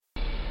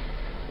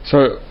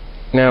So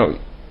now,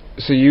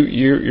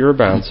 you're a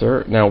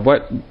bouncer. Now,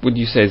 what would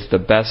you say is the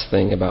best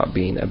thing about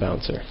being a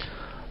bouncer?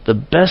 The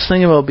best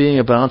thing about being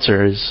a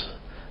bouncer is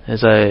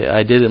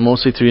I did it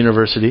mostly through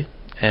university,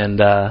 and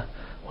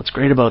what's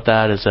great about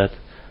that is that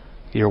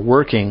you're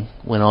working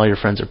when all your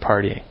friends are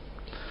partying.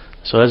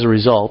 So as a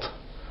result,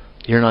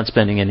 you're not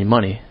spending any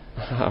money.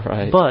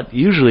 Right. But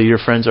usually your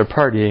friends are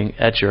partying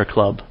at your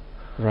club.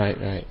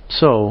 Right.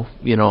 So,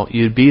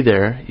 you'd be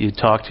there, you'd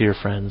talk to your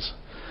friends,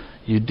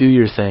 you'd do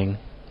your thing,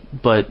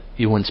 but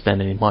you wouldn't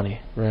spend any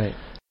money. Right.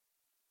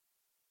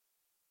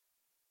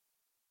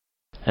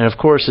 And of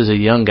course, as a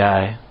young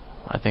guy,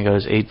 I think I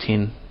was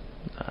 18,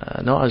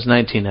 I was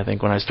 19, I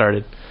think, when I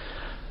started.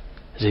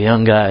 As a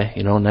young guy,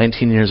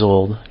 19 years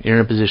old, you're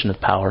in a position of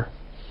power,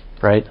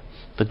 right?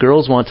 The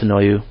girls want to know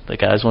you, the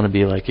guys want to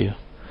be like you,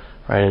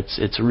 right?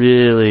 It's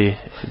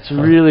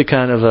really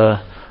kind of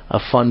a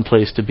fun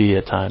place to be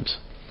at times.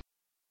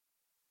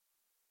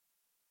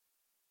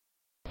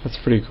 That's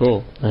pretty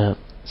cool. Yeah.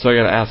 So I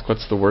got to ask,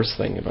 what's the worst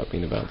thing about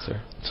being a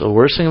bouncer? So the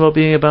worst thing about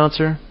being a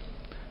bouncer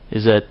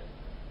is that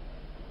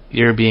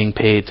you're being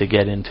paid to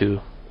get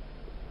into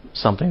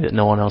something that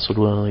no one else would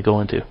willingly go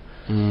into.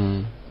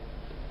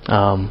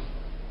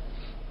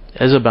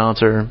 As a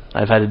bouncer,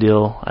 I've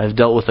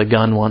dealt with a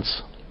gun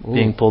once. Ooh.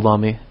 Being pulled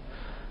on me.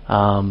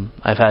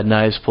 I've had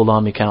knives pulled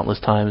on me countless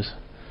times.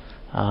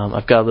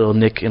 I've got a little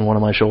nick in one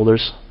of my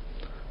shoulders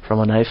from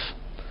a knife.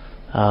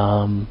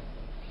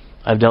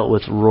 I've dealt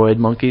with roid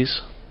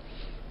monkeys.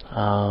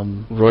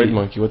 Roid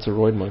monkey? What's a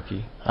roid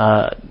monkey?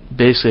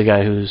 Basically a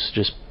guy who's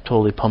just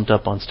totally pumped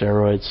up on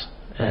steroids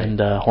and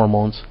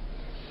hormones.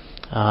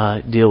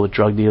 Deal with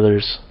drug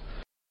dealers.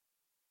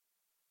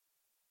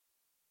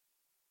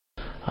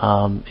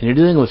 And you're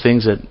dealing with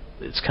things that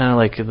it's kind of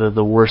like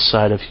the worst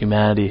side of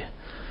humanity,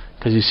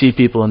 because you see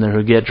people in there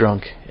who get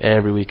drunk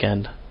every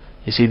weekend.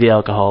 You see the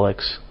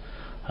alcoholics.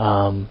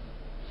 You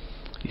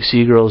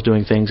see girls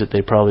doing things that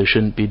they probably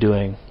shouldn't be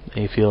doing.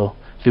 And you feel,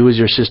 if it was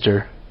your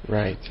sister,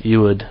 right, you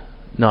would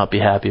not be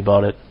happy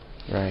about it.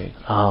 Right.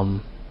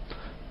 I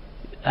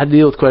had to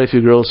deal with quite a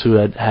few girls who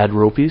had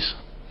ropies,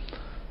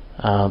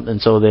 and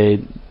so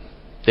they'd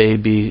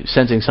be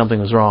sensing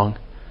something was wrong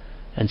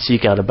and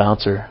seek out a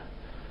bouncer,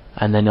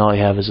 and then all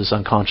you have is this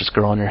unconscious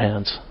girl on your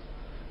hands.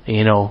 And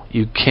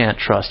you can't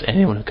trust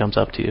anyone who comes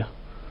up to you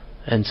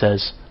and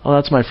says, "Oh,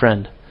 that's my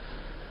friend,"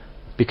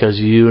 because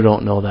you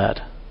don't know that,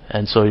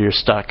 and so you're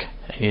stuck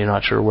and you're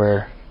not sure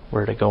where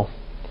to go.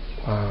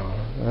 Wow,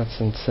 that's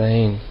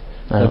insane.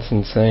 That's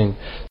insane.